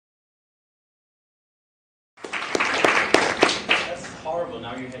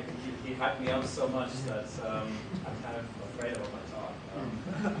Now you hyped me up so much that I'm kind of afraid about my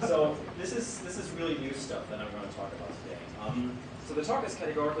talk. So this is really new stuff that I'm going to talk about today. So the talk is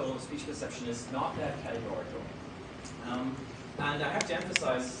categorical. Speech perception is not that categorical. And I have to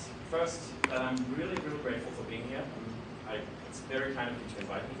emphasize first that I'm really, really grateful for being here. It's very kind of you to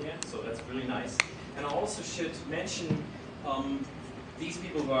invite me here, so that's really nice. And I also should mention these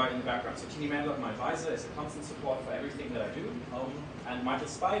people who are in the background. So Tini Mandlock, my advisor, is a constant support for everything that I do. And Michael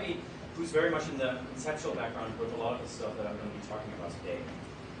Spivey, who's very much in the conceptual background with a lot of the stuff that I'm going to be talking about today.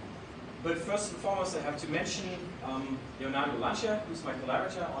 But first and foremost, I have to mention Leonardo Lancia, who's my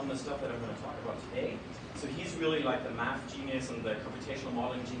collaborator on the stuff that I'm going to talk about today. So he's really like the math genius and the computational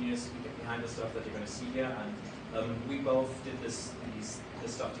modeling genius behind the stuff that you're going to see here. And we both did this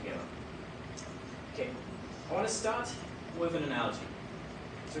stuff together. Okay, I want to start with an analogy.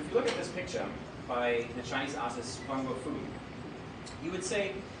 So if you look at this picture by the Chinese artist Wang Guofu, you would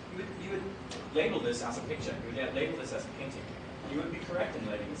say, you would label this as a picture, you would label this as a painting. You would be correct in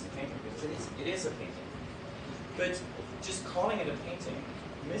labeling this a painting, because it is a painting. But just calling it a painting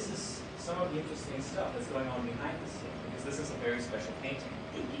misses some of the interesting stuff that's going on behind the scene, because this is a very special painting.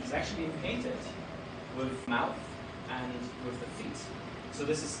 It's actually being painted with mouth and with the feet. So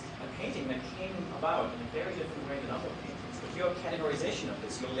this is a painting that came about in a very different way than other paintings. But your categorization of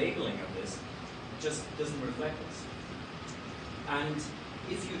this, your labeling of this, just doesn't reflect this. And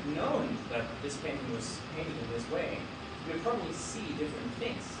if you'd known that this painting was painted in this way, you would probably see different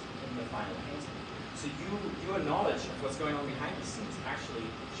things in the final painting. So your knowledge of what's going on behind the scenes actually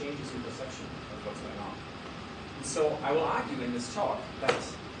changes your perception of what's going on. And so I will argue in this talk that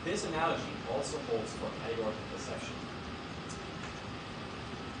this analogy also holds for categorical perception.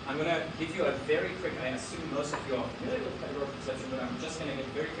 I'm going to give you a very quick, I assume most of you are familiar with categorical perception, but I'm just going to get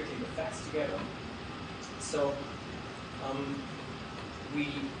very quickly the facts together. So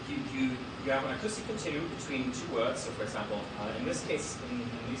you have an acoustic continuum between two words. So for example, in this case, in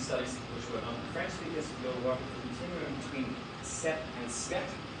these studies, which were done on French speakers, we'll work with a continuum between cep and step.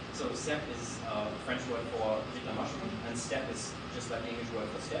 So cep is a French word for particular mushroom, and step is just like the English word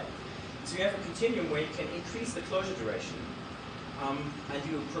for step. So you have a continuum where you can increase the closure duration, and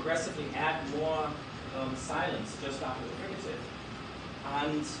you progressively add more silence just after the fricative.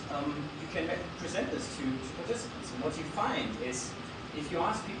 And you can present this to participants. And what you find is, if you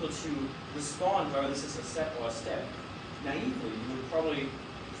ask people to respond whether this is a step or a step, naively, you would probably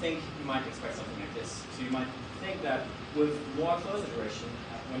think you might expect something like this. So you might think that with more closure duration,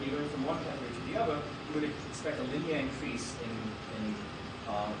 when you go from one category to the other, you would expect a linear increase in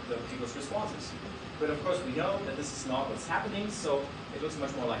the people's responses. But of course, we know that this is not what's happening, so it looks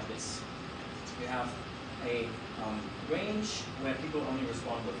much more like this. You have a range where people only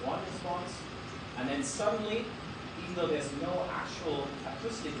respond with one response, and then suddenly, even though there's no actual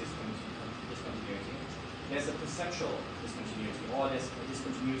acoustic discontinuity, there's a perceptual discontinuity, or there's a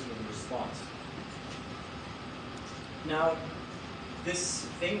discontinuity in the response. Now, this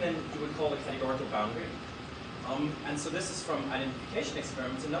thing then you would call a categorical boundary. And so this is from identification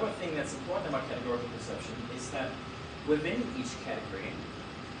experiments. Another thing that's important about categorical perception is that within each category,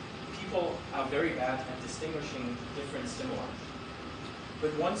 people are very bad at distinguishing different stimuli.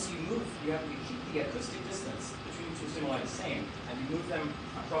 But once you move, you keep the acoustic distance between two stimuli the same, and you move them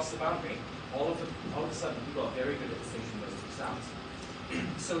across the boundary, all of a sudden people are very good at distinguishing those two sounds.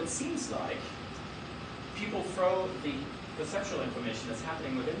 So it seems like people throw the perceptual information that's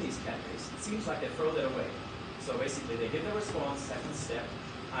happening within these categories, it seems like they throw that away. So basically they give their response, second step,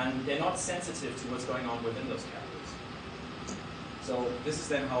 and they're not sensitive to what's going on within those categories. So this is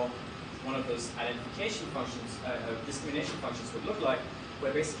then how one of those identification functions, discrimination functions would look like,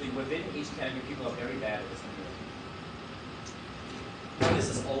 where basically within each category people are very bad at discriminating. Now this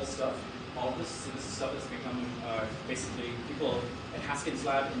is old stuff, all of this. So this is stuff that's become basically people at Haskins'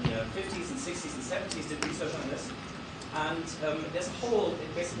 lab in the 50s and 60s and 70s did research on this. And there's a whole,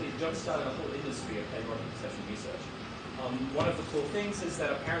 it basically jump-started a whole industry of categorical perception research. One of the cool things is that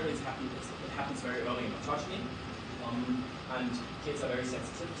apparently it happens very early in autogeny, and kids are very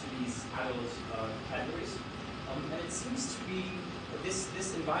sensitive to these adult categories. And it seems to be,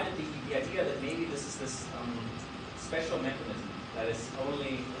 this invited the idea that maybe this is this special mechanism that is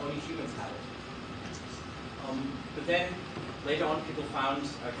only humans have it. But then later on people found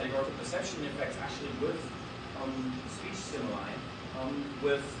categorical perception effects actually with speech stimuli,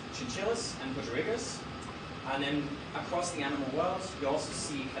 with chinchillas and budgerigars, and then across the animal world you also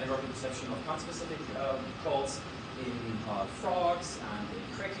see categorical perception of conspecific calls in frogs and in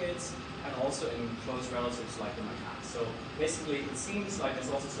crickets, and also in close relatives like the macaque. So basically it seems like there's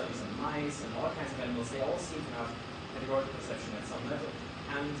also studies on mice and all kinds of animals. They all seem to have categorical perception at some level.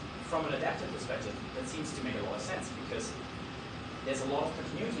 And from an adaptive perspective, that seems to make a lot of sense because there's a lot of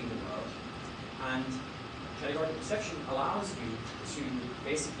continuity in the world, and categorical perception allows you to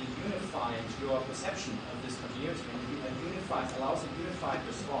basically unify your perception of this continuity, and allows a unified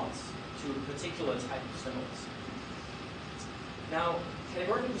response to a particular type of stimulus. Now,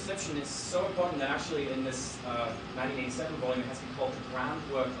 categorical perception is so important that actually in this 1987 volume it has been called the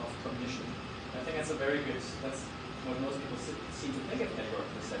groundwork of cognition. And I think that's that's what most people seem to think of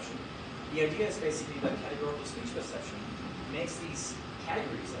categorical perception. The idea is basically that categorical speech perception makes these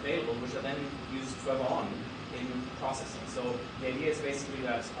categories available, which are then used further on in processing. So the idea is basically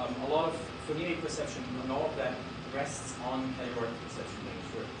that a lot of phonemic perception and all of that rests on categorical perception being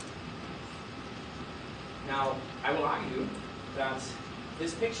true. Now, I will argue that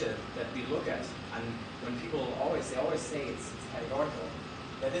this picture that we look at, and when people always say it's categorical,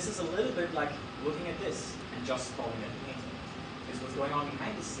 that this is a little bit like looking at this and just calling it a painting. Because what's going on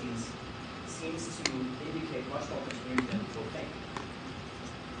behind the scenes seems to indicate much more continuity than people think.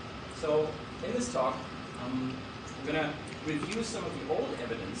 So in this talk, I'm going to review some of the old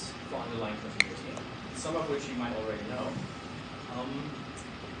evidence for underlying continuity, some of which you might already know.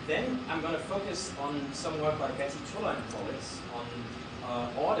 Then I'm going to focus on some work by Betty Tuller and colleagues on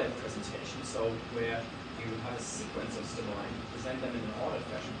ordered presentation, so where you have a sequence of stimuli, present them in an ordered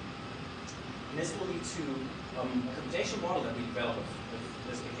fashion. And this will lead to a computation model that we developed with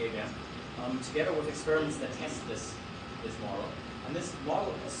this behavior, together with experiments that test this model. And this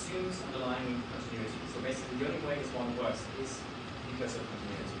model assumes underlying continuity. So basically the only way this one works is because of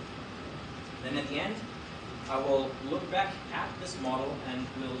continuity. Then at the end, I will look back at this model and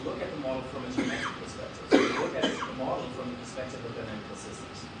we'll look at the model from a geometric perspective. So we'll look at the model from the perspective of dynamical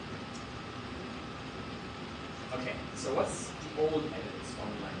systems. Okay, so what's the old evidence for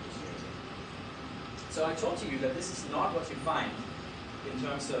underlying continuity? So I told you that this is not what you find in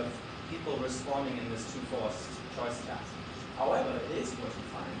terms of people responding in this two-forced choice task. However, it is what you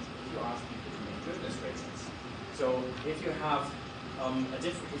find if you ask people to make goodness ratings. So if you have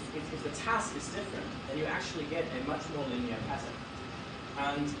if the task is different, then you actually get a much more linear pattern.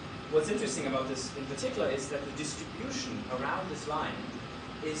 And what's interesting about this in particular is that the distribution around this line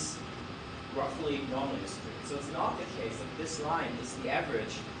is roughly normally distributed. So it's not the case that this line is the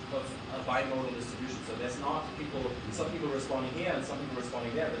average of a bimodal distribution. So there's not some people responding here and some people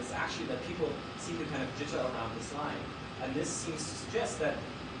responding there, but it's actually that people seem to kind of jitter around this line. And this seems to suggest that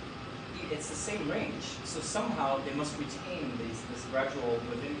it's the same range, so somehow they must retain this gradual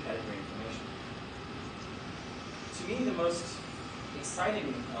within category information. To me, the most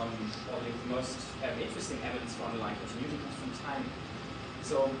exciting or the most interesting evidence for underlying continuity comes from timing.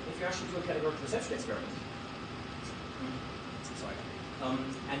 So if you actually do a categorical perception experiment,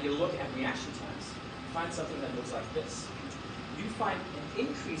 and you look at reaction times, you find something that looks like this. You find an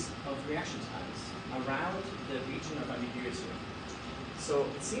increase of reaction times around the region of ambiguity. So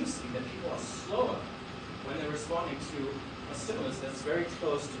it seems to be that people are slower when they're responding to a stimulus that's very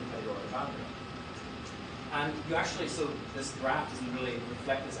close to the categorical boundary. And you actually, so this graph doesn't really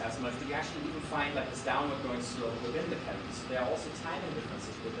reflect this as much, but you actually even find like this downward going slope within the category. So there are also timing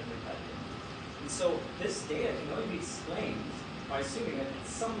differences within the category. And so this data can only be explained by assuming that at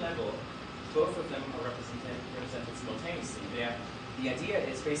some level, both of them are represented simultaneously. The idea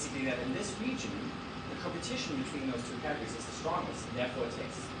is basically that in this region, the competition between those two categories is the strongest, and therefore it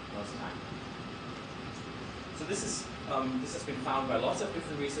takes most time. So this has been found by lots of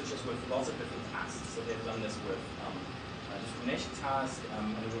different researchers with lots of different tasks. So they've done this with discrimination tasks,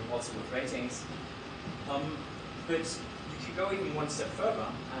 and also with ratings. But you could go even one step further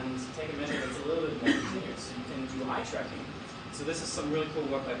and take a measure that's a little bit more continuous. So you can do eye tracking. So this is some really cool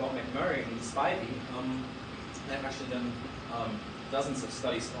work by Bob McMurray and Spivey. They've actually done dozens of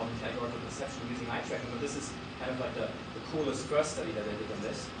studies on categorical perception using eye tracking, but this is kind of like the coolest first study that they did on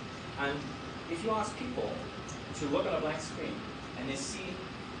this. And if you ask people to look at a blank screen and they see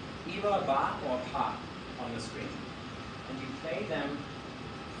either ba or pa on the screen, and you play them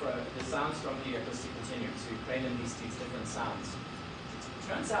for the sounds from the acoustic continuum, so you play them these different sounds, it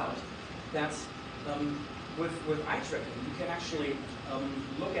turns out that with eye tracking, you can actually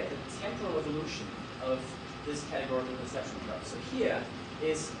look at the temporal evolution of this categorical perception curve. So here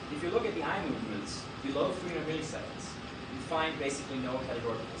is, if you look at the eye movements below 300 milliseconds, you find basically no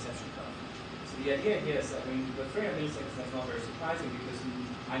categorical perception curve. So the idea here is that when with 300 milliseconds, that's not very surprising because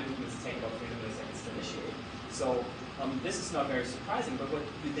eye movements take about 300 milliseconds to initiate. So this is not very surprising, but what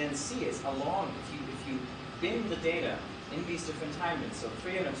you then see is along, if you bin the data in these different time bits, so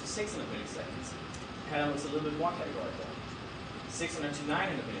 300 to 600 milliseconds, the pattern looks a little bit more categorical. 600 to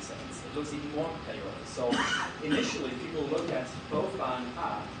 900 milliseconds, it looks even more categorical. So initially, people look at both bar and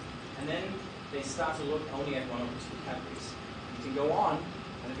pa, and then they start to look only at one of the two categories. You can go on,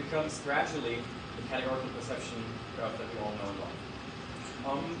 and it becomes gradually the categorical perception curve that we all know and love.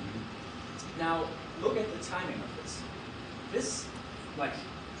 Now, look at the timing of this. This, like,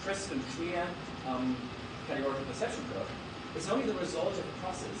 crisp and clear categorical perception curve is only the result of a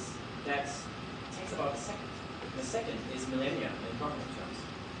process that takes about a second. The second is millennia in cognitive terms.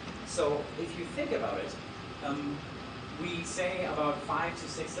 So if you think about it, we say about 5 to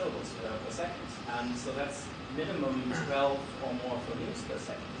 6 syllables per second, and so that's minimum 12 or more phonemes per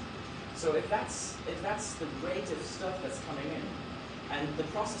second. So if that's the rate of stuff that's coming in, and the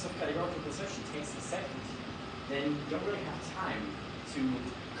process of categorical perception takes a second, then you don't really have time to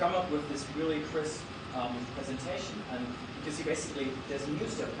come up with this really crisp presentation, and because you basically, there's new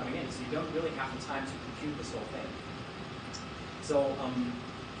stuff coming in, so you don't really have the time to compute this whole thing. So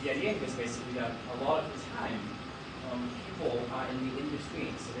the idea is basically that a lot of the time, people are in the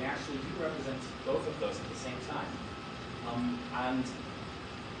in-between, so they actually do represent both of those at the same time. And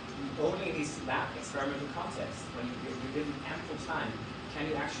only in these lab experimental contexts, when you're given ample time, can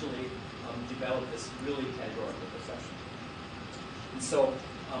you actually develop this really categorical perception. And so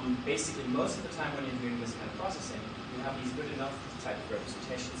basically most of the time when you're doing this kind of processing, you have these good enough type of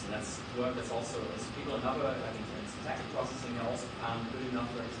representations, and that's work that's also, as people in other, I think in syntactic processing, have also found good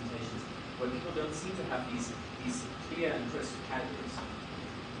enough representations where people don't seem to have these clear and crisp categories.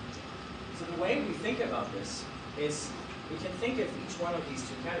 So the way we think about this is we can think of each one of these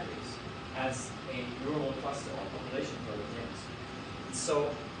two categories as a neural cluster or population for the names.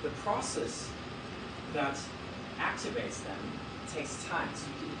 So the process that activates them takes time. So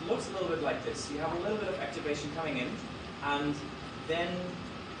it looks a little bit like this. You have a little bit of activation coming in, and then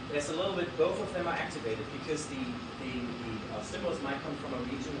there's a little bit, both of them are activated because the stimulus might come from a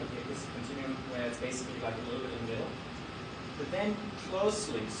region of the acoustic continuum where it's basically like a little bit in the middle. But then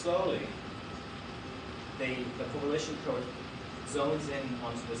slowly, the population code zones in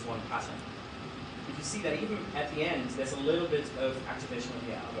onto this one pattern. You can see that even at the end, there's a little bit of activation of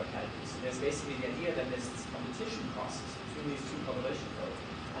the other categories. So there's basically the idea that there's this competition process between these two population codes,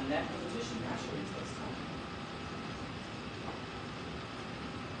 and that competition naturally takes time.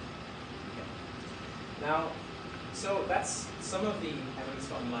 Okay. Now, so that's some of the evidence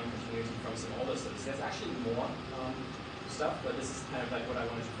for underlying continuity from some older studies. There's actually more stuff, but this is kind of like what I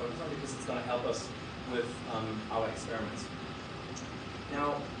wanted to focus on because it's going to help us with our experiments.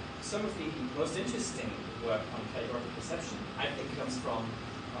 Now, some of the most interesting work on categorical perception, I think, comes from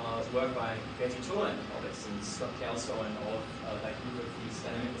work by Betty Tola and colleagues, and Scott Kelso and all of that group of these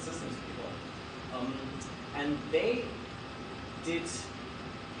dynamic systems people. And they did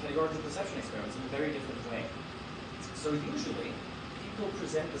categorical perception experiments in a very different way. So usually, people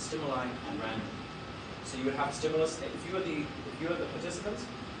present the stimuli at random. So you would have a stimulus, if you are the participant,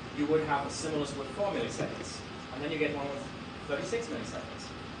 you would have a stimulus with 4 milliseconds, and then you get one with 36 milliseconds,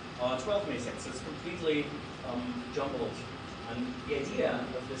 or 12 milliseconds. So it's completely jumbled. And the idea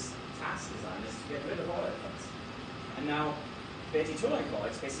of this task design is to get rid of all effects. And now, Betty Tola and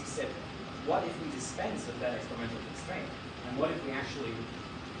colleagues basically said, what if we dispense with that experimental constraint? And what if we actually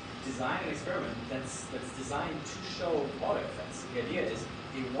design an experiment that's designed to show auto effects? The idea is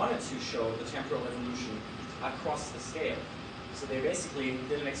they wanted to show the temporal evolution across the scale. So they basically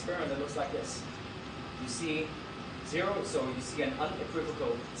did an experiment that looks like this. You see 0, so you see an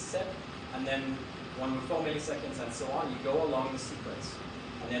unequivocal step, and then one with 4 milliseconds and so on. You go along the sequence.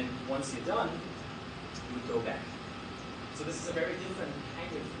 And then once you're done, you would go back. So this is a very different kind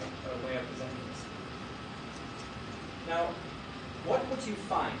of way of presenting this. Now, what would you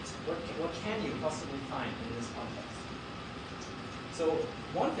find? What can you possibly find in this context? So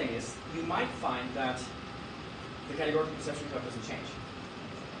one thing is, you might find that the categorical perception curve doesn't change.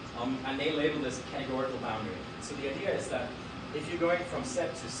 And they label this categorical boundary. So the idea is that if you're going from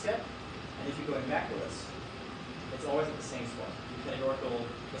step to step, and if you're going backwards, it's always at the same spot. The categorical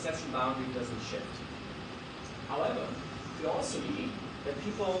perception boundary doesn't shift. However, it could also be that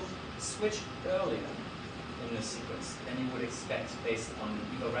people switch earlier in the sequence than you would expect based on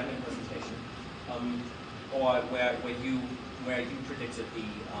either random presentation or where you predicted the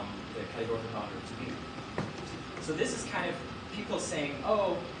categorical boundary to be. So this is kind of people saying,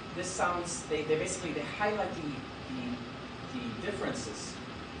 oh, this sounds, they basically highlight the differences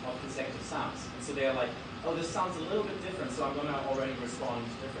of consecutive sounds. And so they're like, oh, this sounds a little bit different, so I'm going to already respond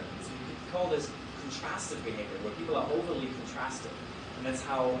differently. So you could call this contrastive behavior, where people are overly contrastive. And that's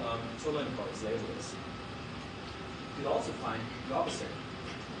how Tola and colleagues label this. You could also find the opposite.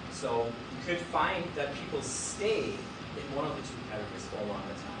 So you could find that people stay in one of the two categories for a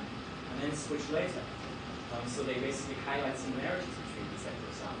longer time, and then switch later. So they basically highlight similarities between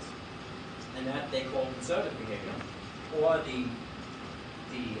consecutive sounds. And that they call conservative behavior, or the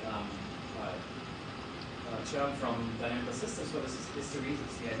term from dynamical systems for this is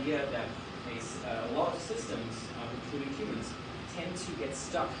hysteresis, the idea that a lot of systems, including humans, tend to get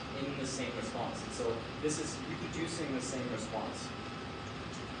stuck in the same response. And so this is reproducing the same response.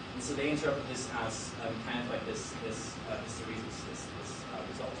 And so they interpret this as kind of like this hysteresis, this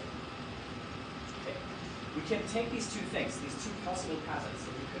result. Okay. We can take these two things, these two possible patterns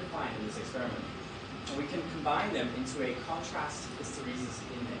that we could find in this experiment, and we can combine them into a contrast hysteresis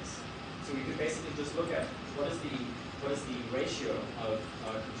index. So we could basically just look at what is the ratio of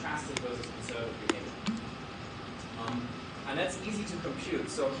contrasted versus conservative behavior. And that's easy to compute.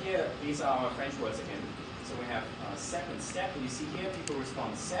 So here, these are our French words again. So we have set and step, and you see here people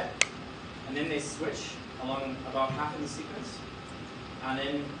respond set, and then they switch along about half in the sequence, and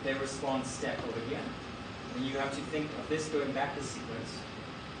then they respond step over here. And you have to think of this going back the sequence,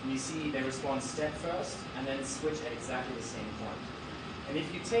 and you see they respond step first, and then switch at exactly the same point. And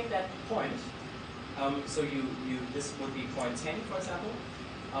if you take that point, so this would be point 10, for example,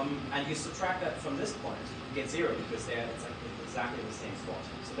 and you subtract that from this point, you get 0 because it's exactly the same spot.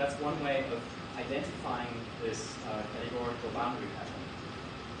 So that's one way of identifying this categorical boundary pattern.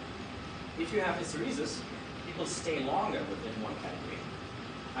 If you have hysteresis, people stay longer within one category.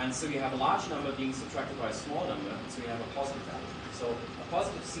 And so you have a large number being subtracted by a small number, so you have a positive value. So a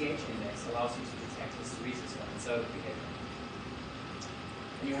positive CH index allows you to detect hysteresis or conservative behavior.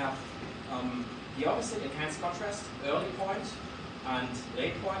 And you have the opposite, enhanced contrast, early point and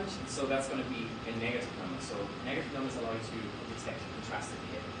late point, so that's going to be a negative number. So negative numbers allow you to detect contrasted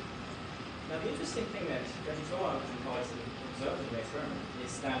behavior. Now the interesting thing that Categorical and colleagues have observed in the experiment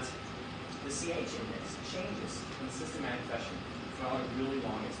is that the CH index changes in a systematic fashion throughout a really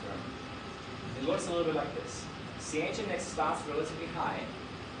long experiment. It looks a little bit like this. CH index starts relatively high,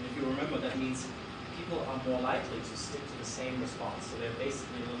 and if you remember, that means people are more likely to stick to the same response. So they're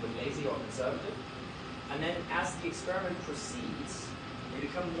basically a little bit lazy or conservative. And then as the experiment proceeds, they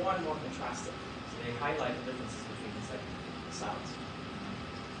become more and more contrasted. So they highlight the differences between consecutive sounds.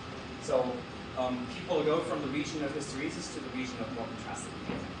 So people go from the region of hysteresis to the region of more contrasted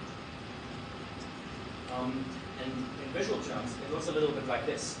behavior. And in visual terms, it looks a little bit like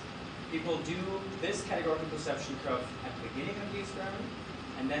this. People do this categorical perception curve at the beginning of the experiment,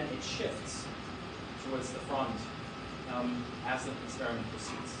 and then it shifts towards the front as the experiment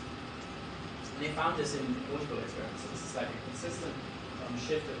proceeds. And they found this in multiple experiments, so this is like a consistent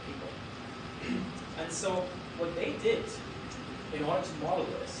shift of people. And so what they did in order to model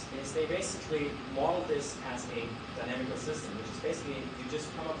this is they basically modeled this as a dynamical system, which is basically you just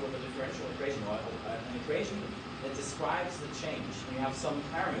come up with a differential equation or an equation that describes the change. And you have some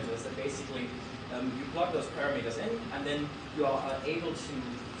parameters that basically you plug those parameters in, and then you are able to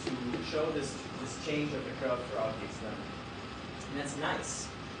show this change of the curve throughout the experiment. And that's nice,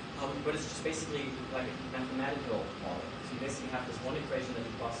 but it's just basically like a mathematical model. So you basically have this one equation that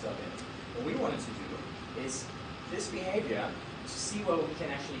you plug stuff in. What we wanted to do is this behavior to see whether we can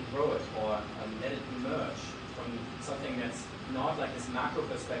actually grow it or let it emerge from something that's not like this macro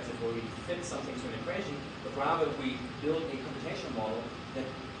perspective where we fit something to an equation, but rather we build a computational model that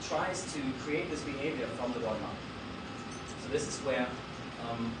tries to create this behavior from the bottom up. So this is where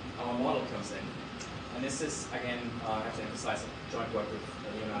our model comes in. And this is, again, I have to emphasize joint work with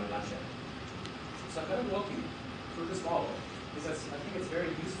Leonardo Lancia. So I'm going to walk you through this model because I think it's very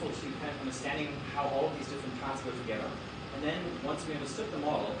useful to kind of understanding how all of these different parts go together. And then once we understood the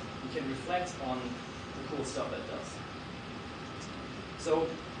model, we can reflect on the cool stuff that it does. So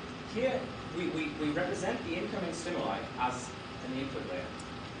here we represent the incoming stimuli as an input layer.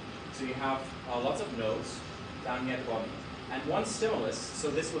 So you have lots of nodes down here at the bottom. And one stimulus,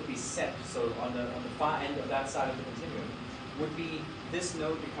 so this would be set, so on the far end of that side of the continuum, would be this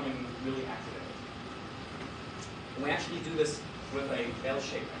node becoming really activated. And we actually do this with a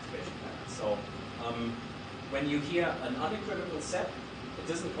bell-shaped activation pattern. So when you hear an unequivocal set, it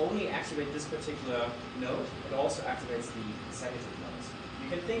doesn't only activate this particular node, it also activates the consecutive nodes. You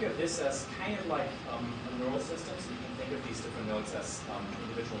can think of this as kind of like a neural system, so you can think of these different nodes as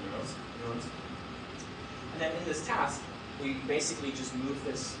individual neurons. And then in this task, we basically just move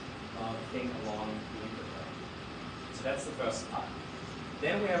this thing along the input layer. So that's the first part.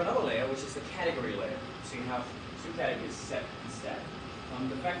 Then we have another layer, which is the category layer. So you have two categories, set and step.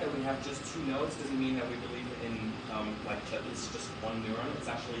 The fact that we have just two nodes doesn't mean that we believe in like that it's just one neuron. It's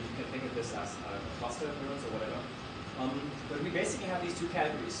actually, you can think of this as a cluster of neurons or whatever. But we basically have these two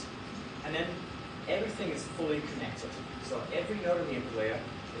categories. And then everything is fully connected. So every node in the input layer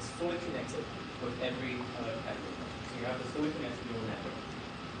is fully connected with every category. So you have this fully connected neural network.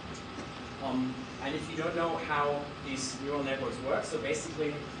 And if you don't know how these neural networks work, so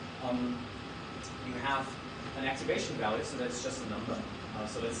basically you have an activation value, so that's just a number.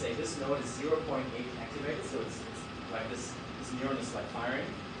 So let's say this node is 0.8 activated, so it's like this neuron is like firing.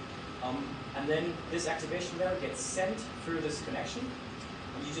 And then this activation value gets sent through this connection,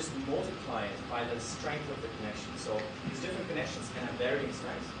 and you just multiply it by the strength of the connection. So these different connections can have varying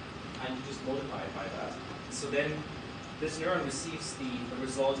strengths, and you just multiply it by that. So then this neuron receives the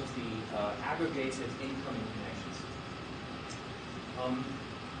result of the aggregated incoming connections.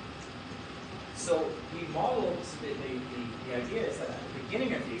 So we model, so the idea is that at the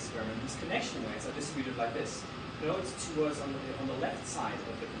beginning of the experiment, these connection weights are distributed like this. Nodes towards on the left side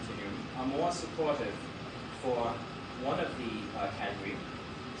of the continuum are more supportive for one of the category.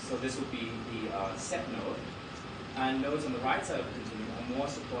 So this would be the set node. And nodes on the right side of the continuum are more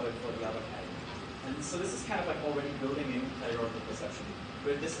supportive for the other category. And so this is kind of like already building in categorical perception.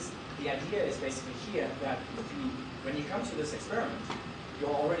 But this is, the idea is basically here that when you come to this experiment, you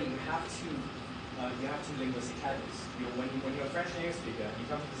have two linguistic categories. When you're a French native speaker and you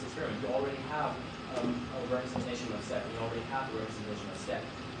come to this experiment, you already have a representation of step. You already have a representation of step.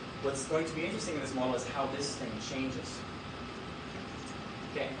 What's going to be interesting in this model is how this thing changes.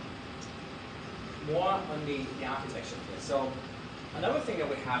 Okay. More on the architecture here. So another thing that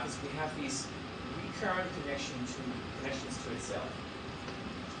we have is we have these recurrent connections to itself.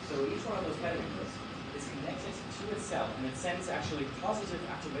 So each one of those categories is connected to itself, and it sends actually positive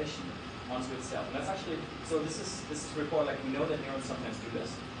activation onto itself. And that's actually, so this is report, like we know that neurons sometimes do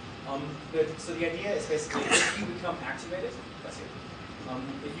this. So the idea is basically if you become activated,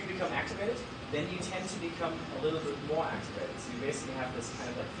 if you become activated, then you tend to become a little bit more activated. So you basically have this kind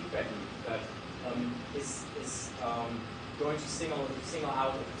of like feedback loop that is going to single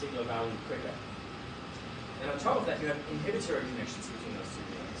out a particular value quicker. And on top of that, you have inhibitory connections between those two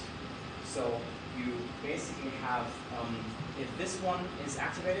neurons. So you basically have, if this one is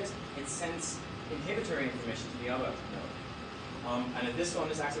activated, it sends inhibitory information to the other node. And if this one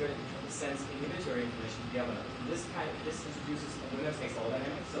is activated, it sends inhibitory information to the other node. And this introduces a winner-takes-all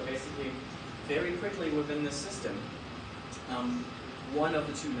dynamic. So basically, very quickly within this system, one of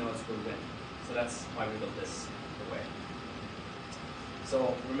the two nodes will win. So that's why we built this the way.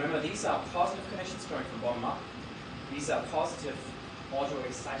 So remember, these are positive connections coming from bottom up. These are positive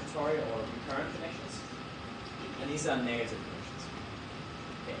auto-excitatory or recurrent connections. And these are negative connections.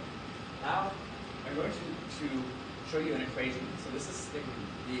 Okay. Now, I'm going to show you an equation. So this is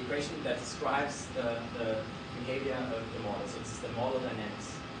the equation that describes the behavior of the model. So this is the model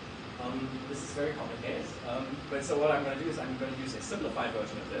dynamics. This is very complicated. But so what I'm going to do is I'm going to use a simplified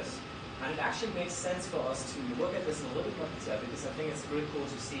version of this. And it actually makes sense for us to look at this in a little bit more detail because I think it's really cool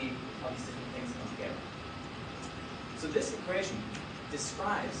to see how these different things come together. So this equation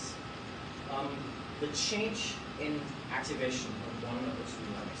describes the change in activation of one of the two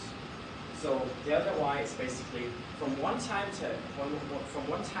nodes. So delta y is basically from one time step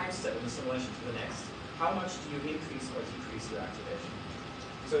in the simulation to the next, how much do you increase or decrease your activation?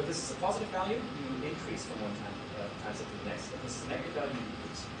 So if this is a positive value, you increase from one time step to the next. If this is a negative value, you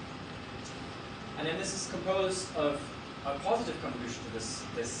decrease. And then this is composed of a positive contribution to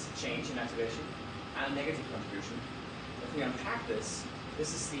this change in activation and a negative contribution. If we unpack this,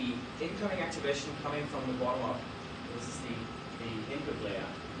 this is the incoming activation coming from the bottom up. This is the input layer.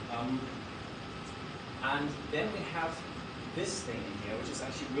 And then we have this thing in here, which is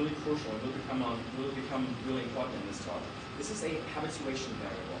actually really crucial and will become really important in this talk. This is a habituation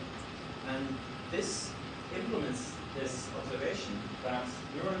variable. And this implements this observation that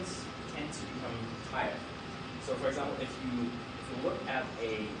neurons tend to become tired. So for example, if you look at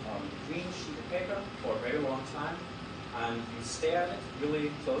a green sheet of paper for a very long time, and you stare at it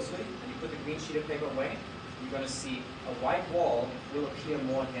really closely, and you put the green sheet of paper away, you're going to see a white wall will appear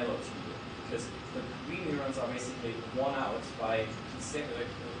more yellow to you, because the green neurons are basically worn out by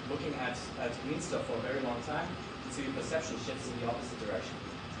looking at green stuff for a very long time, so your perception shifts in the opposite direction.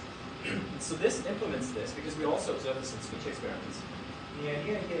 So this implements this, because we also observe this in speech experiments. The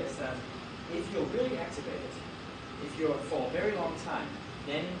idea here is that if you're really activated, if you're for a very long time,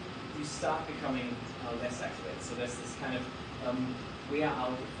 then you start becoming less activated. So there's this kind of wear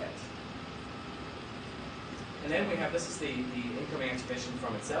out effect. And then we have, this is the incoming activation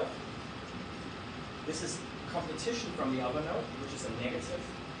from itself. This is competition from the other node, which is a negative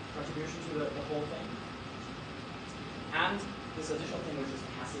contribution to the whole thing. And this additional thing, which is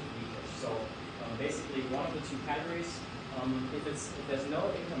passive leakage. So basically one of the two categories, if there's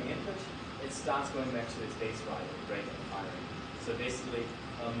no incoming input, it starts going back to its base value, break and firing. So basically,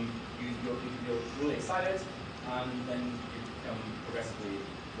 you're really excited, and then you become progressively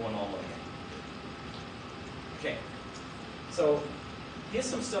more normal again. Okay, so here's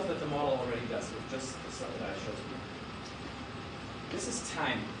some stuff that the model already does with just the stuff that I showed you. This is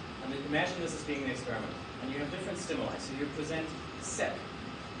time. I mean, imagine this as being an experiment, and you have different stimuli. So you present SEP,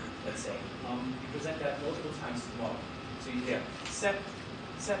 let's say. You present that multiple times to the model. So you hear SEP,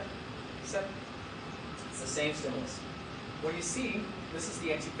 SEP, SEP. It's the same stimulus. What you see, this is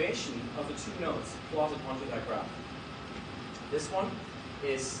the activation of the two nodes plotted onto that graph. This one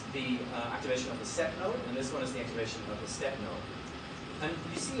is the activation of the SEP node, and this one is the activation of the STEP node. And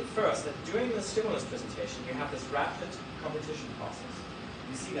you see at first that during the stimulus presentation, you have this rapid competition process.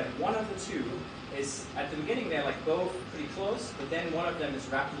 You see that one of the two is, at the beginning they're like both pretty close, but then one of them is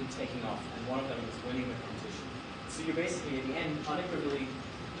rapidly taking off, and one of them is winning the competition. So you basically, at the end, unequivocally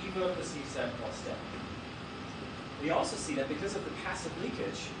either perceive SEP or STEP. We also see that because of the passive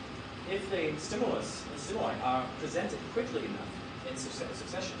leakage, if the stimuli are presented quickly enough in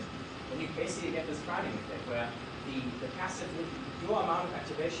succession, then you basically get this priming effect where the passive leakage, your amount of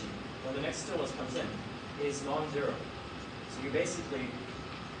activation when the next stimulus comes in is non-zero. So you basically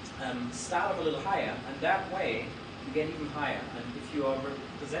start off a little higher, and that way you get even higher. And if you are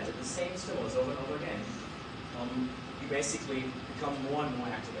presented the same stimulus over and over again, you basically become more and more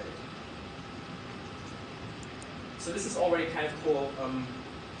activated. So this is already kind of core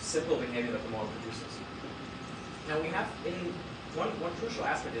simple behavior that the model produces. Now we have, one crucial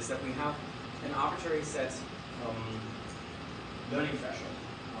aspect is that we have an arbitrary set learning threshold.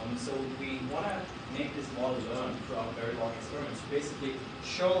 So we want to make this model learn throughout a very long experiment to basically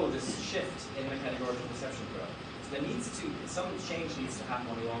show this shift in the categorical perception curve. So there needs to, some change needs to happen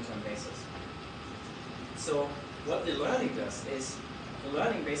on a long-term basis. So what the learning does is, the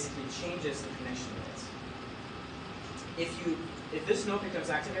learning basically changes the connection rates. If this node becomes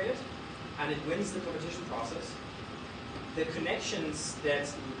activated and it wins the competition process, the connections that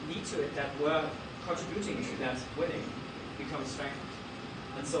lead to it, that were contributing to that winning, become strengthened.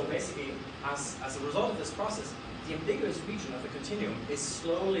 And so basically, as a result of this process, the ambiguous region of the continuum is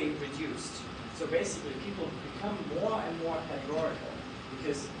slowly reduced. So basically, people become more and more categorical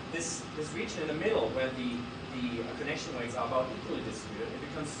because this region in the middle, where the connection weights are about equally distributed, it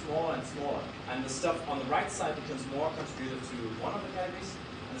becomes smaller and smaller. And the stuff on the right side becomes more contributive to one of the categories,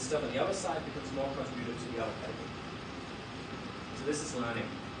 and the stuff on the other side becomes more contributive to the other category. So this is learning.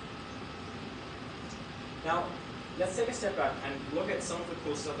 Now, let's take a step back and look at some of the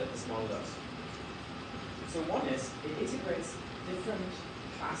cool stuff that this model does. So one is, it integrates different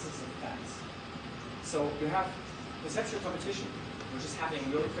classes of facts. So you have perceptual competition, which is happening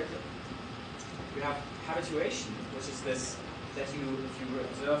really quickly. You have habituation, which is this, that if you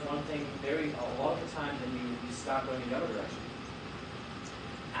observe one thing a lot of the time, then you start going in the other direction.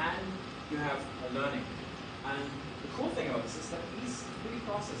 And you have learning. And the cool thing about this is that these three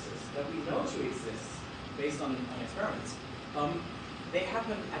processes that we know to exist based on experiments, they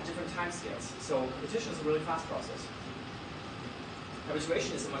happen at different time scales. So competition is a really fast process.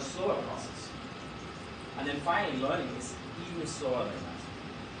 Habituation is a much slower process. And then finally, learning is even slower than that.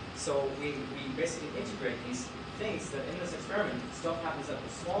 So we basically integrate these things that in this experiment, stuff happens at the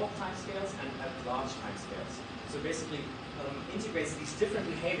small time scales and at large time scales. So basically integrates these different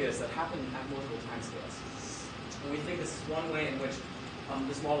behaviors that happen at multiple time scales. And we think this is one way in which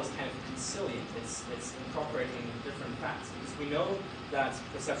this model is kind of conciliant. It's incorporating different facts. Because we know that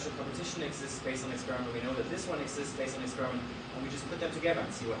perceptual competition exists based on experiment. We know that this one exists based on experiment. And we just put them together and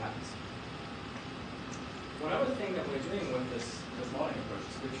see what happens. One other thing that we're doing with this modeling approach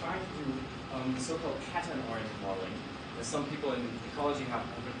is we're trying to do so-called pattern-oriented modeling. There's some people in ecology have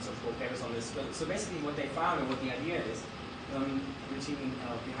written some cool papers on this. But so basically what they found and what the idea is,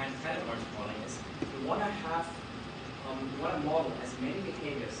 behind pattern-oriented modeling is we want to model as many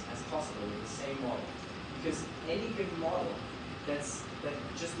behaviors as possible with the same model. Because any given model that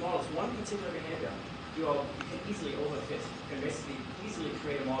just models one particular behavior, you can easily overfit. You can basically easily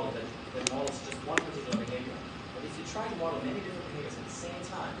create a model that models just one particular behavior. But if you try to model many different behaviors at the same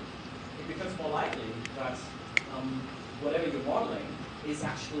time, it becomes more likely that whatever you're modeling is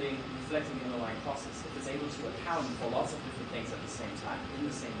actually reflecting the underlying process. If it's able to account for lots of different things at the same time in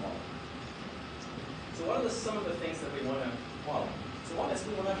the same model. So what are some of the things that we want to model? So one is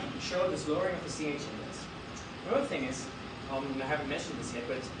we want to show this lowering of the CH index. Another thing is, I haven't mentioned this yet,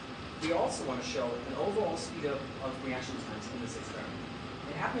 but we also want to show an overall speed up of reaction times in this experiment.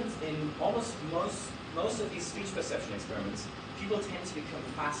 It happens in almost most of these speech perception experiments. People tend to become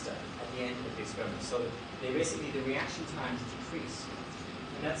faster at the end of the experiment. So they basically, the reaction times decrease.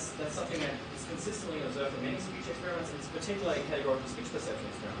 And And that's something that is consistently observed in many speech experiments, and it's particularly categorical speech perception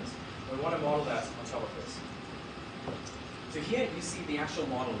experiments. We want to model that on top of this. So here you see the actual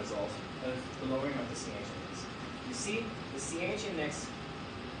model result of the lowering of the CH index. You see the CH index.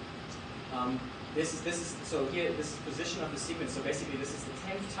 This is so here this is position of the sequence. So basically, this is the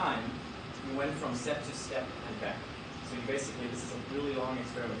 10th time you went from step to step and back. So you basically, this is a really long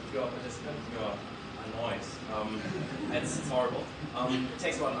experiment. If you're a participant, you're annoyed. It's horrible. It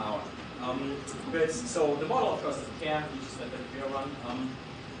takes about an hour. But so the model, of course, doesn't care. You just let the video run,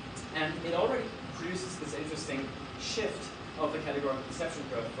 and it already produces this interesting shift of the categorical perception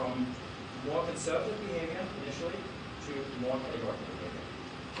curve from more conservative behavior initially to more categorical behavior.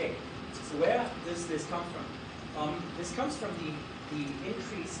 Okay, so where does this come from? This comes from the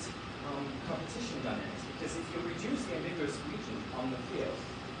increased competition dynamics, because if you reduce the ambiguous region on the field,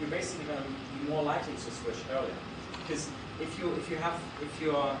 you're basically going to be more likely to switch earlier. Because if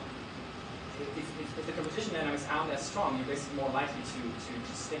the competition dynamics aren't as strong, you're basically more likely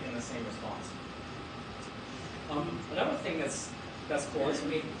to stick in the same response. Another thing that's cool is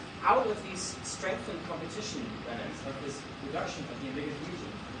out of these strengthened competition dynamics, of this reduction of the ambiguous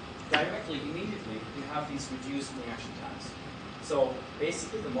region, directly, immediately, you have these reduced reaction times. So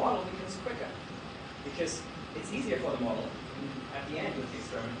basically, the model becomes quicker, because it's easier for the model at the end of the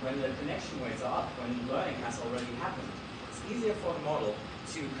experiment, when the connection weights are up, when learning has already happened. It's easier for the model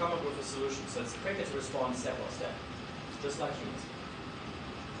to come up with a solution, so it's quicker to respond step by step, just like humans.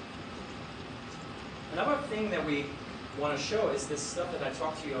 Another thing that we want to show is this stuff that I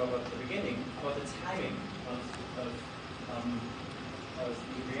talked to you about at the beginning, about the timing of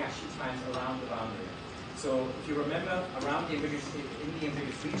the reaction times around the boundary. So if you remember, in the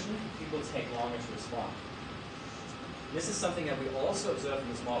ambiguous region, people take longer to respond. This is something that we also observe in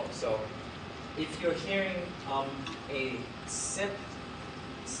this model. So if you're hearing a step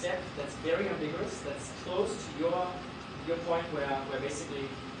that's very ambiguous, that's close to your point where basically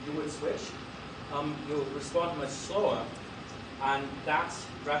you would switch, you'll respond much slower, and that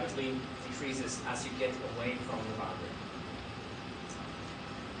rapidly decreases as you get away from the boundary.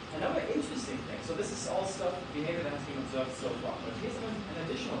 Another interesting thing, so this is all stuff, behavior that has been observed so far, but here's an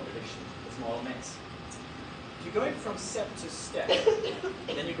additional prediction this model makes. If you're going from step to step,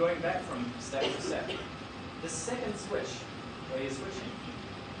 then you're going back from step to step. The second switch, where you're switching,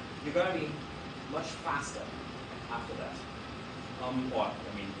 you're going to be much faster after that.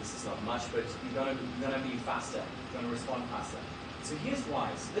 This is not much, but you're going to be faster. You're going to respond faster. So here's why.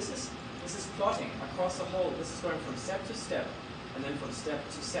 So this is plotting across the whole. This is going from step to step, and then from step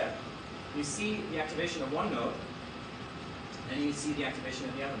to step. You see the activation of one node, and you see the activation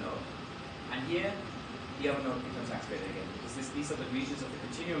of the other node. And here, the other node becomes activated again, because these are the regions of the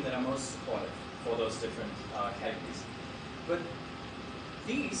continuum that are most supportive for those different categories. But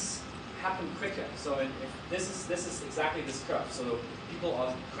these happen quicker. So if this is exactly this curve. So people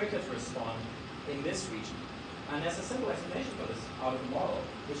are quicker to respond in this region. And there's a simple explanation for this out of the model,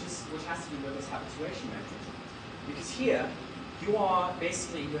 which has to do with this habituation mechanism. Because here, you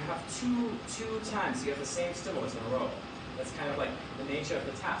have two times you have the same stimulus in a row. That's kind of like the nature of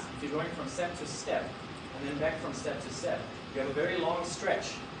the task. If you're going from step to step, and then back from step to step, you have a very long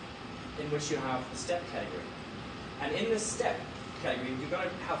stretch in which you have the step category. And in this step category, you're going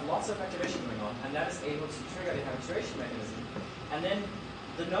to have lots of activation going on, and that is able to trigger the habituation mechanism. And then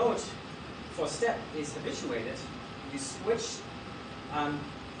the node for step is habituated. You switch, and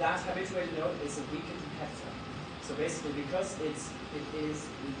that habituated node is a weaker competitor. So basically, because it is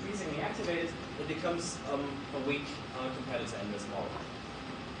increasingly activated, it becomes a weak competitor in this model.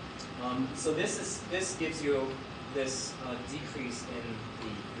 So this gives you this decrease in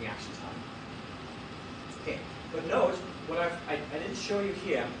the reaction time. Okay, but note what I didn't show you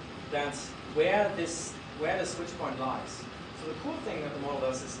here, that where the switch point lies. So the cool thing that the model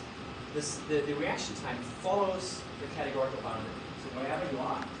does is the reaction time follows the categorical boundary. So wherever you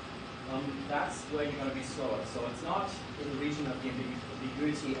are, that's where you're going to be slower. So it's not in the region of the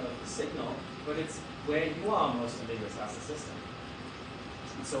ambiguity of the signal, but it's where you are most ambiguous as a system.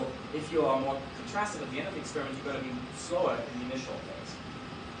 So if you are more contrastive at the end of the experiment, you're going to be slower in the initial phase.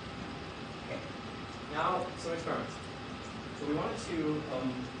 Okay. Now, some experiments. So we wanted to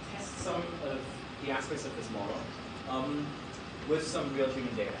test some of the aspects of this model with some real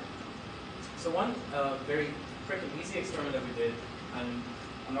human data. So one very quick and easy experiment that we did, and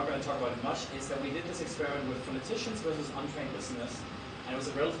I'm not going to talk about it much, is that we did this experiment with phoneticians versus untrained listeners, and it was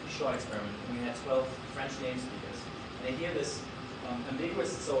a relatively short experiment. And we had 12 French name speakers, and they hear this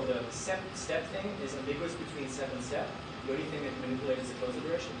ambiguous. So the step thing is ambiguous between step and step. The only thing that manipulates is the closure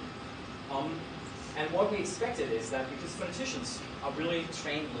duration. And what we expected is that because phoneticians are really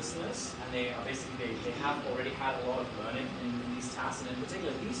trained listeners, and they are basically, they have already had a lot of learning in these tasks, and in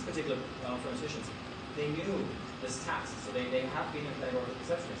particular, these particular phoneticians, they knew this task, so they have been in categorical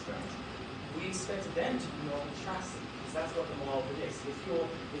perception experiments. We expected them to be more contrasting, because that's what the model predicts. If you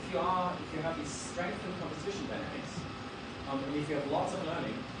have these strength and competition dynamics, and if you have lots of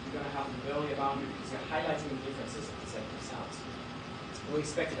learning, you're going to have an earlier boundary because you're highlighting the differences of consecutive sounds. We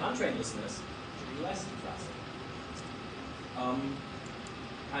expected untrained listeners to be less contrasting.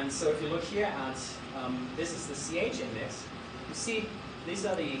 And so if you look here at, this is the CH index, you see these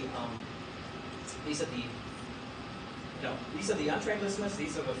are the untrained listeners,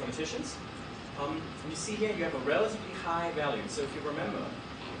 these are the phoneticians. You see here you have a relatively high value. So if you remember,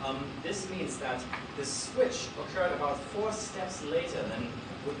 this means that the switch occurred about 4 steps later than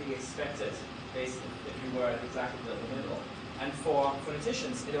would be expected based if you were exactly in the middle. And for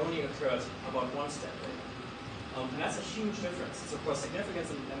phoneticians, it only occurred about 1 step later. And that's a huge difference. It's of course significant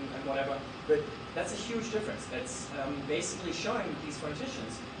and whatever, but that's a huge difference. It's basically showing these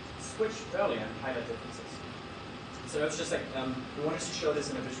phoneticians switch earlier and highlight differences. So that's just like, we wanted to show this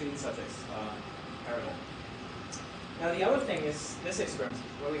in a between subjects parallel. Now the other thing is this experiment,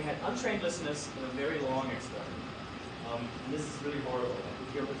 where we had untrained listeners in a very long experiment. And this is really horrible.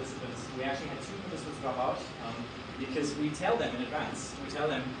 Like, your participants, we actually had 2 participants drop out because we tell them in advance, we tell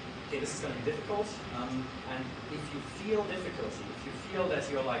them, okay, this is going to be difficult, and if you feel difficulty, if you feel that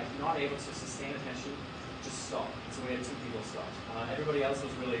you're like not able to sustain attention, just stop. So we had 2 people stop. Everybody else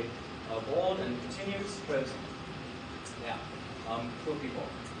was really bored and continued, but yeah, poor people.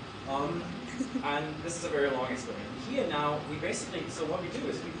 And this is a very long experiment. Here now, we basically, so what we do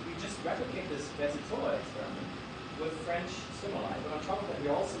is we just replicate this Merced experiment with French stimuli, but on top of that we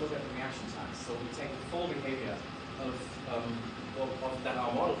also look at the reaction times. So we take the full behavior of that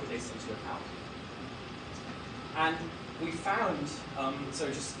our model predicts into account. And we found, so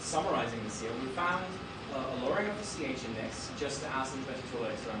just summarizing this here, we found a lowering of the CH index, just as in Categorical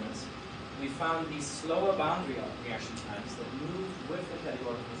experiments. We found these slower boundary reaction times that moved with the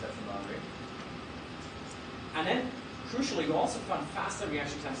categorical perception boundary. And then, crucially, we also found faster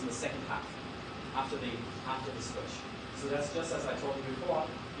reaction times in the second half, after the switch. So that's just as I told you before,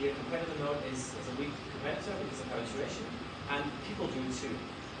 the competitor node is a weak competitor because of habituation, and people do too.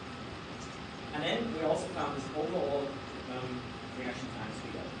 And then we also found this overall reaction time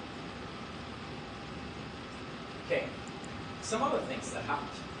speed up. Okay, some other things that happened.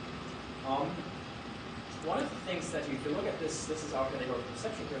 One of the things that if you look at this is our categorical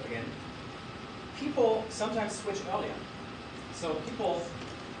perception curve again, people sometimes switch earlier. So people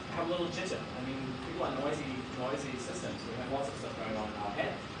have a little jitter. I mean, people are noisy systems. We have lots of stuff going on in our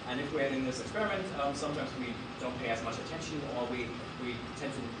head. And if we're in this experiment, sometimes we don't pay as much attention, or we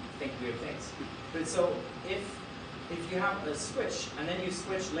tend to think weird things. But so if you have a switch, and then you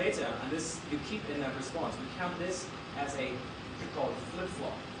switch later, and this you keep in that response, we count this as a, you could call it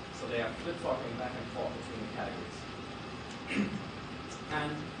flip-flop. So they are flip-flopping back and forth between the categories.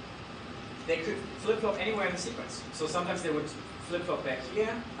 And they could flip-flop anywhere in the sequence. So sometimes they would flip-flop back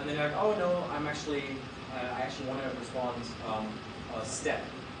here, and then they're like, oh no, I actually want to respond a step.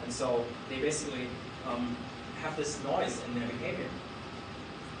 And so they basically have this noise in their behavior.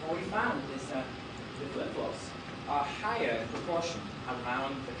 What we found is that the flip-flops are higher in proportion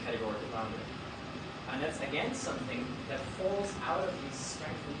around the categorical boundary. And that's again something that falls out of these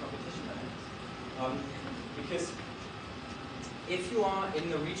strength and competition dynamics. Because if you are in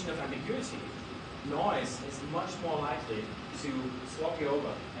the region of ambiguity, noise is much more likely to swap you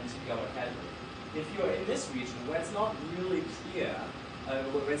over into the other category. If you're in this region where it's not really clear,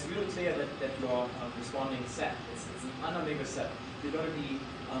 where it's really clear that you're responding set, it's an unambiguous set, you're going to be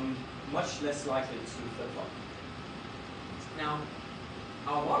much less likely to flip-flop. Now,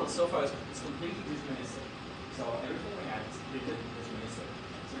 our model so far is completely deterministic. So everything we have is completely deterministic.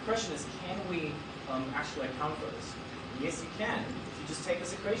 So the question is, can we actually account for this? And yes, you can, if you just take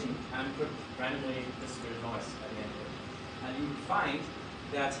this equation and put randomly distributed noise at the end of it. And you would find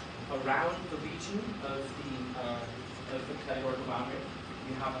that around the region of the categorical boundary,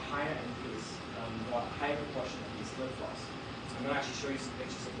 you have a higher increase, or a higher proportion of these flip-flops. So I'm going to actually show you some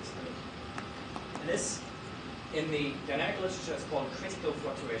pictures of this image. And this, in the dynamic literature, it's called critical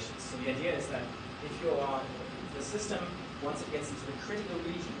fluctuations. So the idea is that if you are, the system, once it gets into the critical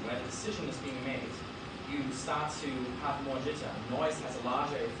region where the decision is being made, you start to have more jitter. Noise has a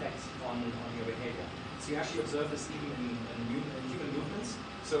larger effect on your behavior. So you actually observe this even in human movements.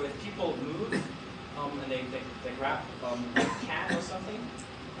 So if people move and they grab a can or something,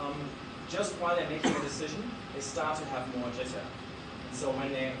 just while they're making a decision, they start to have more jitter. And so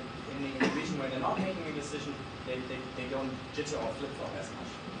when they in the region where they're not making a decision, they don't jitter or flip-flop as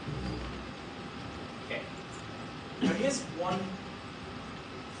much. Okay. Now here's one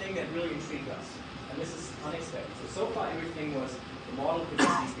thing that really intrigued us, and this is unexpected. So far everything was the model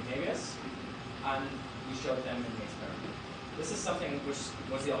produced these behaviors, and we showed them in the experiment. This is something which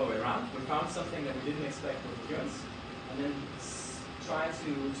was the other way around. We found something that we didn't expect with occurrence, and then try to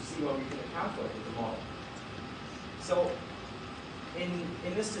see what we could account for it with the model. So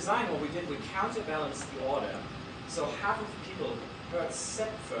in this design, what we did, we counterbalanced the order. So half of the people heard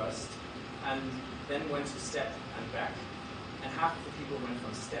step first, and then went to step and back, and half of the people went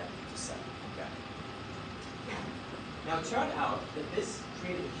from step to step and back. Now it turned out that this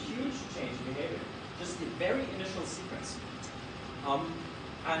created a huge change in behavior, just the very initial sequence.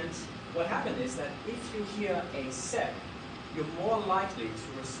 And what happened is that if you hear a step, you're more likely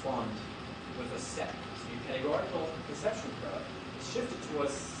to respond with a step. So your categorical perception curve is shifted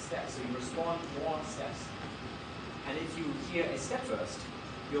towards steps, so you respond more steps. And if you hear a step first,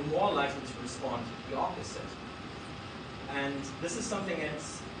 you're more likely to respond the opposite. And this is something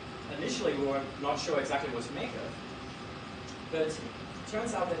that initially we were not sure exactly what to make of, but it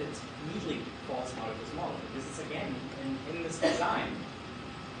turns out that it neatly falls out of this model, because it's again in this design.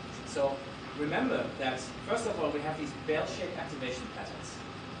 So remember that, first of all, we have these bell-shaped activation patterns.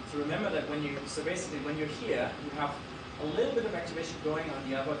 So remember that basically when you're here, you have a little bit of activation going on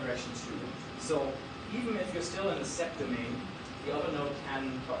the other direction too. So even if you're still in the step domain, the other node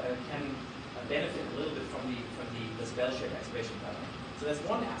can benefit a little bit from this bell-shaped activation pattern. So that's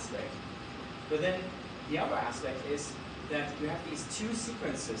one aspect. But then the other aspect is that you have these two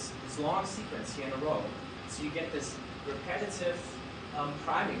sequences, this long sequence here in a row. So you get this repetitive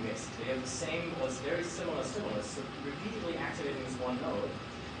priming basically. You have the same or very similar stimulus, so repeatedly activating this one node.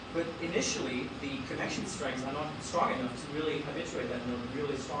 But initially, the connection strengths are not strong enough to really habituate that node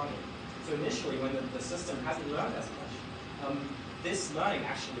really strongly. So initially, when the system hasn't learned as much, this learning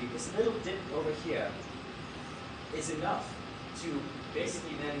actually, this little dip over here, is enough to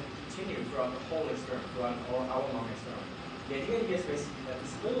basically then continue throughout the whole experiment, throughout an hour-long experiment. The idea here is basically that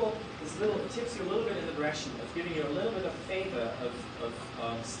this little tips you a little bit in the direction of giving you a little bit of favor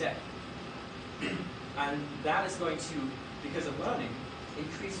of step. And that is going to, because of learning,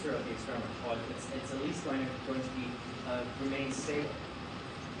 increase throughout the experiment, or it's at least going to be remain stable.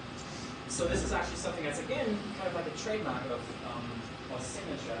 So this is actually something that's again kind of like a trademark of or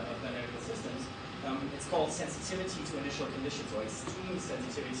signature of dynamical systems. It's called sensitivity to initial conditions, or extreme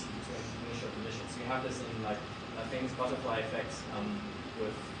sensitivity to initial conditions. So you have this in like famous butterfly effects,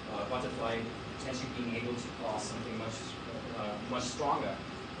 with butterfly potentially being able to cause something much stronger,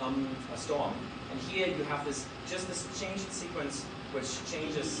 a storm. And here you have this change in sequence which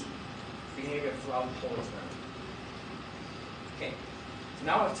changes behavior throughout the whole experiment. Okay, so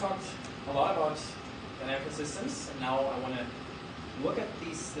now I've talked a lot about dynamical systems, and now I want to look at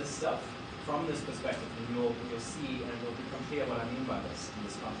this stuff from this perspective, and you'll see and it will become clear what I mean by this in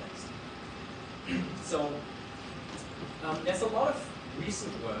this context. So there's a lot of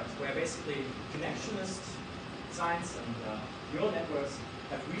recent work where basically connectionist science and neural networks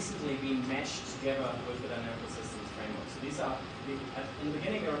have recently been meshed together with the dynamical systems framework. So these are, in the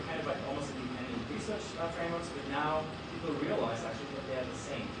beginning they were kind of like almost independent research frameworks, but now people realize actually that they are the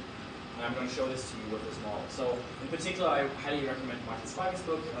same. And I'm going to show this to you with this model. So in particular, I highly recommend Martin Zweig's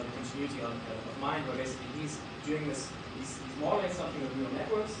book, The Continuity of Mind, where basically he's doing this, he's modeling something with neural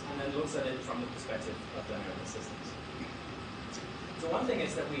networks and then looks at it from the perspective of dynamical systems. So one thing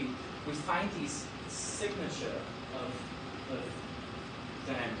is that we find these signature of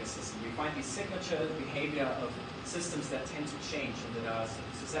dynamical systems. We find these signature behavior of systems that tend to change and that are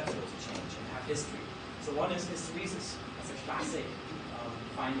susceptible to change and have history. So one is hysteresis. That's a classic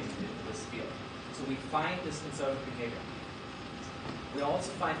finding in this field. So we find this conservative behavior. We also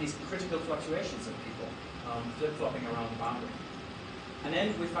find these critical fluctuations in people, flip-flopping around the boundary. And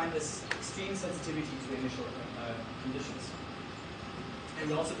then we find this extreme sensitivity to initial conditions. And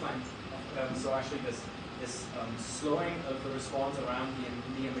we also find, so actually this slowing of the response around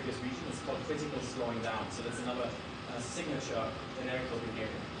the ambiguous region is called critical slowing down. So that's another signature dynamical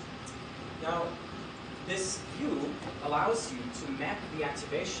behavior. Now, this view allows you to map the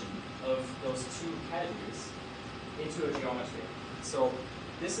activation of those two categories into a geometry. So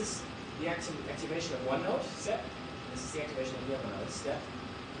this is the activation of one node, step. This is the activation of the other node, step.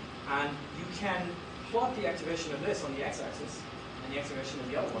 And you can plot the activation of this on the x-axis and the activation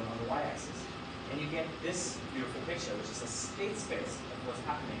of the other one on the y-axis. And you get this beautiful picture, which is a state space of what's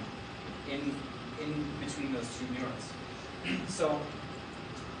happening in between those two neurons. So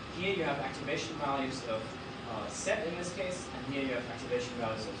here you have activation values of set in this case, and here you have activation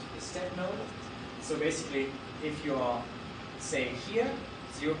values of the step node. So basically, if you are, say, here,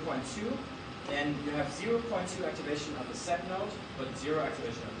 0.2, then you have 0.2 activation of the set node, but 0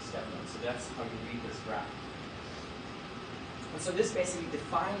 activation of the step node. So that's how you read this graph. And so this basically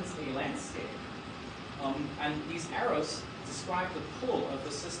defines a landscape. And these arrows describe the pull of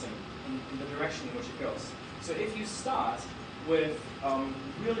the system in the direction in which it goes. So if you start with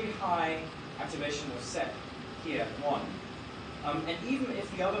really high activation of set here, 1, and even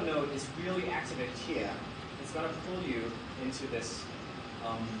if the other node is really activated here, it's going to pull you into this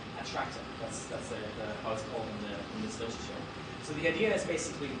attractor. That's how it's called in this literature. So the idea is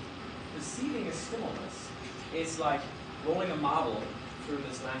basically perceiving a stimulus is like rolling a marble through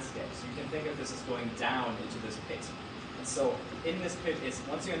this landscape. So you can think of this as going down into this pit. And so in this pit is,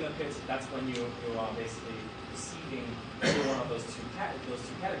 once you're in the pit, that's when you are basically perceiving every one of those two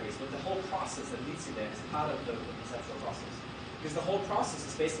categories. But the whole process that leads you there is part of the conceptual process. Because the whole process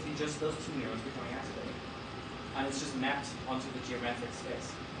is basically just those two neurons becoming activated. And it's just mapped onto the geometric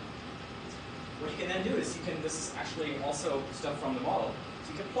space. What you can then do is this is actually also stuff from the model.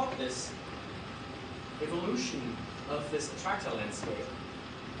 So you can plot this evolution of this attractor landscape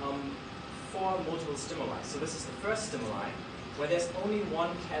for multiple stimuli. So this is the first stimuli, where there's only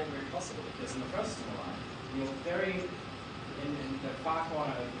one category possible, because in the first stimuli, you're very in the far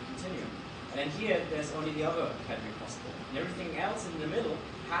corner of the continuum. And then here, there's only the other category possible. And everything else in the middle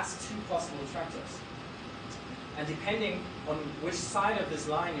has two possible attractors. And depending on which side of this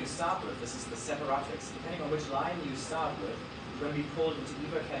line you start with, this is the separatrix, depending on which line you start with, you're going to be pulled into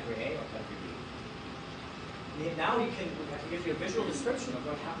either category A or category B. Now we can give you a visual description of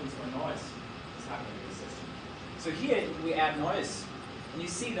what happens when noise is happening in the system. So here we add noise, and you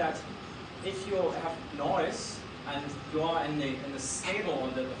see that if you have noise and you are in the stable or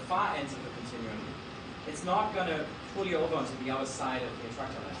the far ends of the continuum, it's not going to pull you over onto the other side of the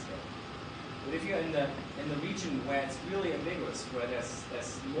attractor landscape. But if you're in the region where it's really ambiguous, where there's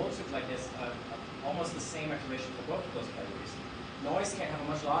almost the same activation for both of those categories, noise can have a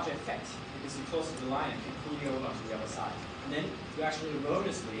much larger effect because you're closer to the line and can pull you over onto the other side. And then you actually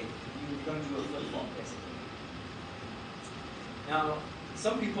erroneously, you're going to do a flip-flop, basically. Now,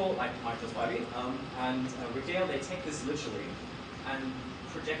 some people, like Michael Spivey and Rickdale, they take this literally and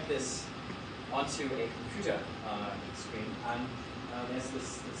project this onto a computer screen. And there's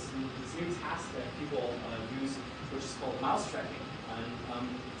this new task that people use, which is called mouse tracking. And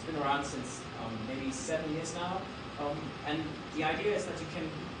it's been around since maybe 7 years now. And the idea is that you can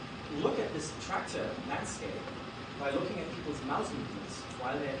look at this attractor landscape by looking at people's mouse movements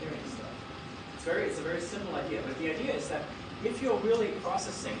while they're hearing stuff. It's a very simple idea, but the idea is that if you're really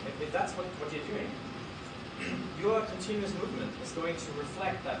processing, if that's what you're doing, your continuous movement is going to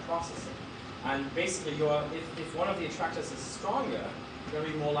reflect that processing. And basically, if one of the attractors is stronger, you're going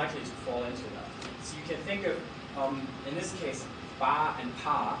to be more likely to fall into that. So you can think of, in this case, ba and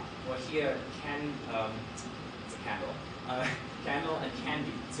pa, or here it's a candle, candle and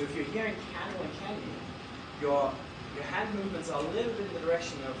candy. So if you're hearing candle and candy, your hand movements are a little bit in the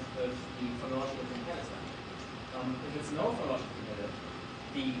direction of the phonological competitor. If it's no phonological competitor,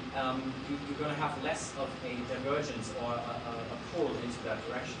 you're going to have less of a divergence or a pull into that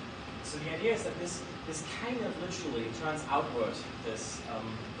direction. So the idea is that this kind of literally turns outward this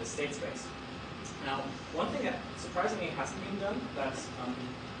state space. Now, one thing that surprisingly hasn't been done that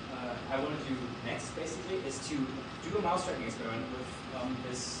I want to do next, basically, is to do a mouse tracking experiment with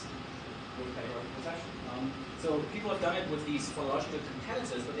categorical perception. So people have done it with these phonological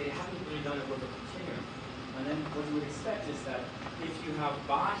competitors, but they haven't really done it with a continuum. And then what you would expect is that if you have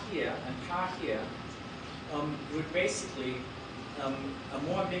ba here and pa here, you would basically a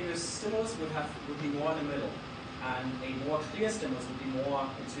more ambiguous stimulus would be more in the middle, and a more clear stimulus would be more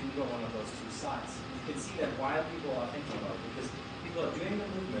into either one of those two sides. You can see that while people are thinking about it, because people are doing the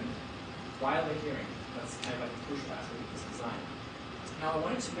movement while they're hearing. That's kind of like a crucial aspect of this design. Now, I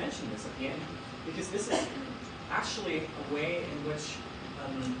wanted to mention this at the end because this is actually a way in which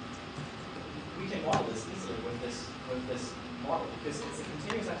we can model this easily with this model, because it's a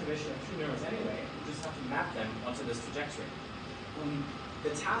continuous activation of two neurons anyway. We just have to map them onto this trajectory.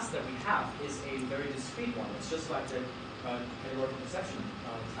 The task that we have is a very discrete one. It's just like the categorical perception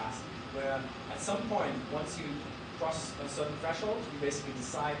task, where at some point, once you cross a certain threshold, you basically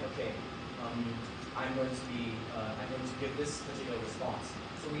decide, okay, I'm going to give this particular response.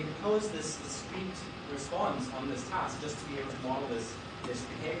 So we impose this discrete response on this task just to be able to model this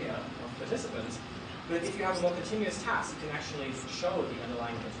behavior of participants. But if you have a more continuous task, you can actually show the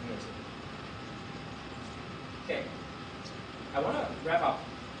underlying continuity. Okay. I want to wrap up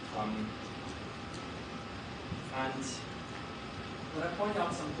And when I point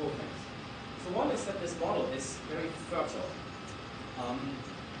out some cool things. So one is that this model is very fertile.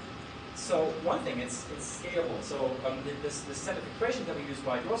 So one thing, it's scalable. So this set of equations that we use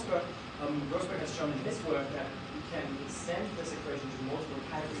by Grossberg, Grossberg has shown in his work that you can extend this equation to multiple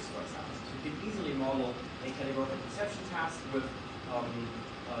categories, for example. So you can easily model a categorical perception task with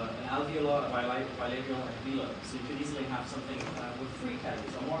an alveolar, a bilabial, and a velar. So you could easily have something with 3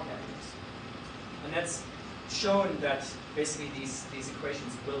 categories or more categories. And that's shown that basically these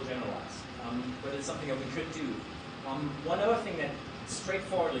equations will generalize. But it's something that we could do. One other thing that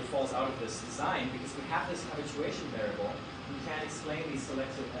straightforwardly falls out of this design, because we have this habituation variable, we can explain these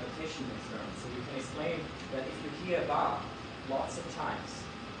selective adaptation experiments. So we can explain that if you hear bar lots of times,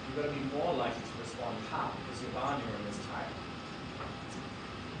 you're going to be more likely to respond ha, because your bar neuron is tired.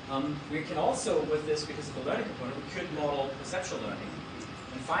 We can also, with this, because of the learning component, we could model perceptual learning.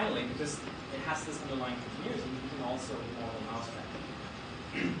 And finally, because it has this underlying continuity, we can also model mouse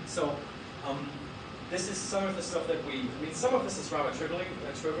tracking. So this is some of the stuff that some of this is rather trivial,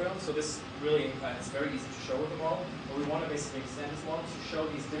 so this really is very easy to show with the model, but we want to basically extend this model to show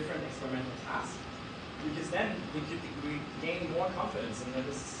these different experimental tasks, because then we gain more confidence in that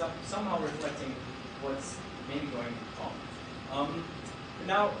this is somehow reflecting what's maybe going on.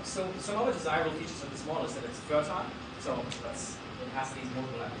 Now, so some other desirable features of this model is that it's fertile, so it has these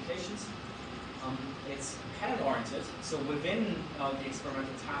multiple applications. It's pattern-oriented, so within the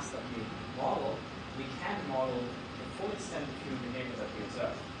experimental task that we model, we can model the full extent of human behavior that we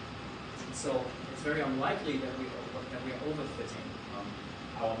observe. So it's very unlikely that we are overfitting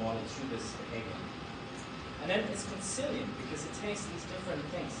our model to this behavior. And then it's conciliant because it takes these different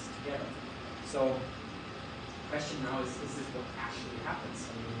things together. So the question now is this what actually happens?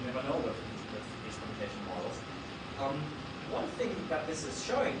 I mean, you never know with these computation models. One thing that this is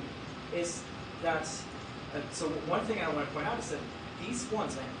showing is that, so one thing I want to point out is that these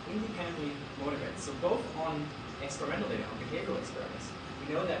ones are independently motivated. So both on experimental data, on behavioral experiments,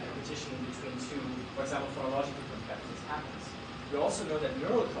 we know that competition between 2, for example, phonological competitors happens. We also know that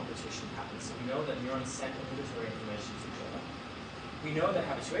neural competition happens. So we know that neurons send inhibitory information to each other. We know that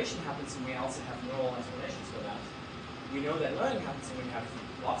habituation happens, and we also have neural explanations for that. We know that learning happens, and we have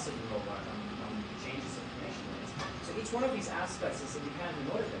lots of neural work on changes in information rates. So each one of these aspects is independently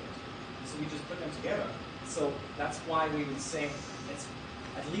motivated. So we just put them together. So that's why we would say it's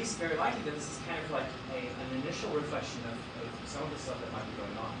at least very likely that this is kind of like an initial reflection of some of the stuff that might be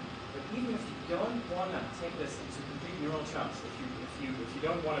going on. But even if you don't want to take this into complete neural terms, if you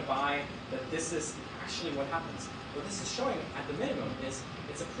don't want to buy that this is actually what happens, what this is showing at the minimum is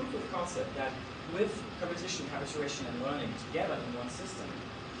it's a proof of concept that with competition, habituation, and learning together in one system,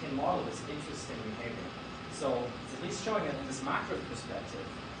 you can model this interesting behavior. So it's at least showing that in this macro perspective,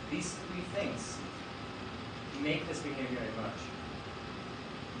 these 3 things make this behavior emerge.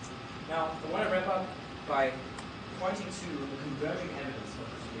 Now, I want to wrap up by pointing to the converging evidence for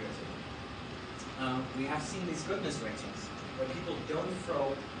continuity. We have seen these goodness ratings, where people don't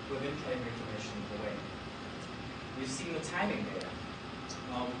throw within category information away. We've seen the timing data,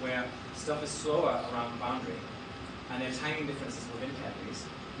 where stuff is slower around the boundary, and there are timing differences within categories.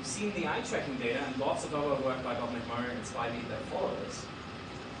 We've seen the eye tracking data, and lots of other work by Bob McMurray and Spivey that follow this.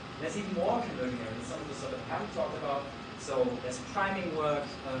 There's even more converging evidence, some of the stuff that we haven't talked about. So there's priming work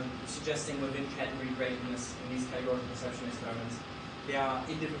suggesting within category greatness in these categorical perception experiments. There are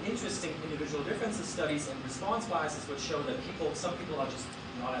interesting individual differences studies and response biases which show that some people are just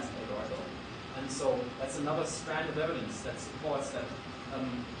not as categorical. And so that's another strand of evidence that supports that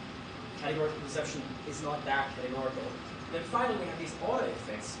categorical perception is not that categorical. And then finally we have these order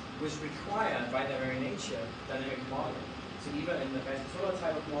effects which require, by their very nature, dynamic modeling. So either in the Fuller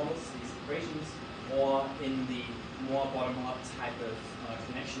type of models, these equations, or in the more bottom-up type of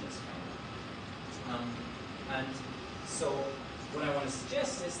connectionist framework. And so what I want to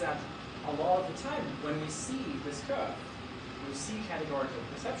suggest is that a lot of the time when we see this curve, we see categorical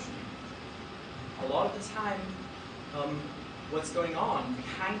perception. A lot of the time, what's going on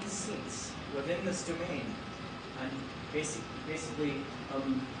behind the scenes within this domain, and basically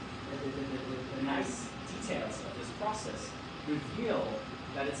the nice details of this process reveal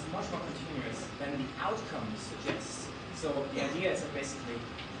that it's much more continuous than the outcome suggests. So the idea is that basically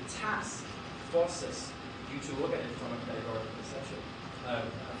the task forces you to look at it from a categorical perception,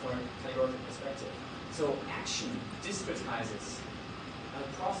 from a categorical perspective. So action discretizes a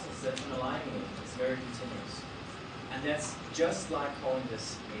process that's underlying it. It's very continuous. And that's just like calling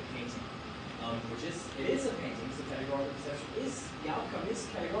this a painting. It is a painting, so categorical perception the outcome is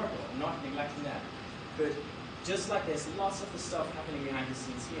categorical. I'm not neglecting that. But just like there's lots of the stuff happening behind the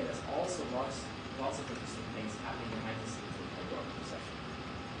scenes here, there's also lots lots of interesting things happening behind the scenes with categorical perception.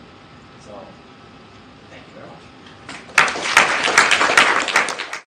 So, thank you very much.